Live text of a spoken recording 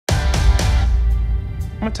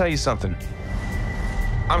gonna tell you something.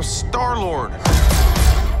 I'm Star-Lord.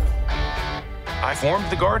 I formed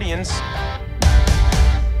the Guardians.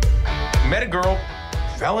 Met a girl,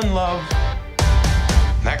 fell in love.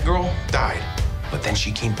 That girl died, but then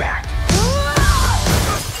she came back.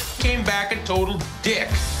 Came back a total dick.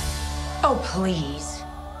 Oh, please.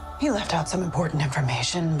 He left out some important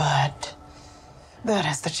information, but that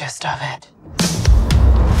is the gist of it.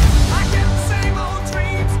 I get the same old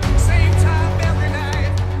dreams, same time every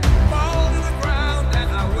night. Fall to the ground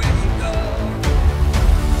and I wake up.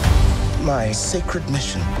 My sacred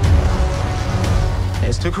mission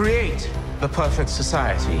Is to create the perfect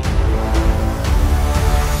society.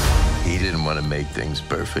 He didn't want to make things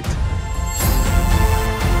perfect.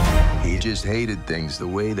 He just hated things the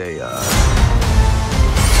way they are.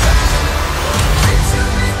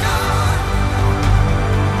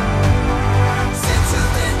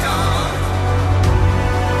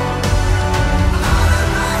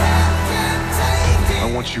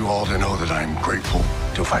 I want you all to know that I'm grateful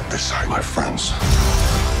to fight beside my friends.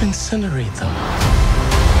 incinerate them.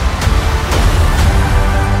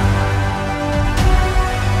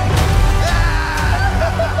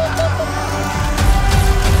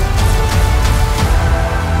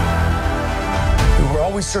 We were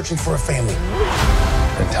always searching for a family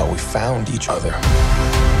until we found each other.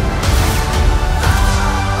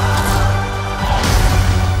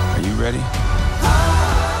 Are you ready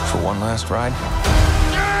for one last ride?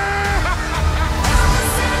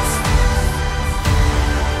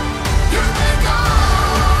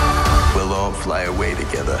 We'll all fly away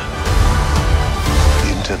together.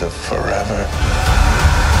 Into the forever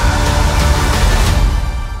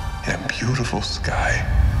and beautiful sky.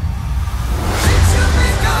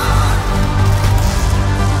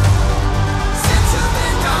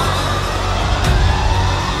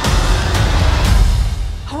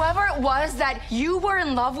 Whoever it was that you were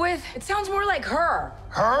in love with, it sounds more like her.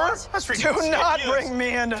 Her? That's ridiculous. Do not bring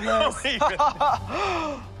me into this.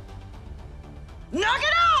 Knock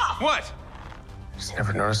it off! What? Just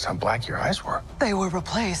never noticed how black your eyes were. They were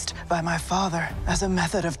replaced by my father as a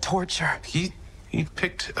method of torture. He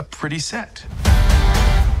picked a pretty set.